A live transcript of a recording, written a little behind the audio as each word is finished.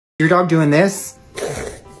Your dog doing this?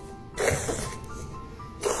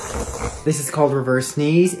 This is called reverse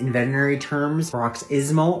sneeze, in veterinary terms,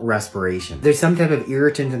 paroxysmal respiration. There's some type of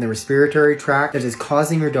irritant in the respiratory tract that is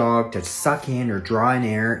causing your dog to suck in or draw in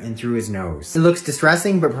air in through his nose. It looks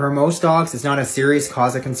distressing, but for most dogs, it's not a serious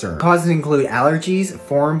cause of concern. Causes include allergies,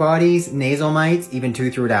 foreign bodies, nasal mites, even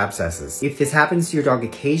tooth root abscesses. If this happens to your dog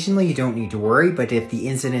occasionally, you don't need to worry, but if the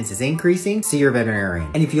incidence is increasing, see your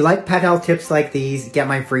veterinarian. And if you like pet health tips like these, get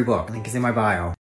my free book. Link is in my bio.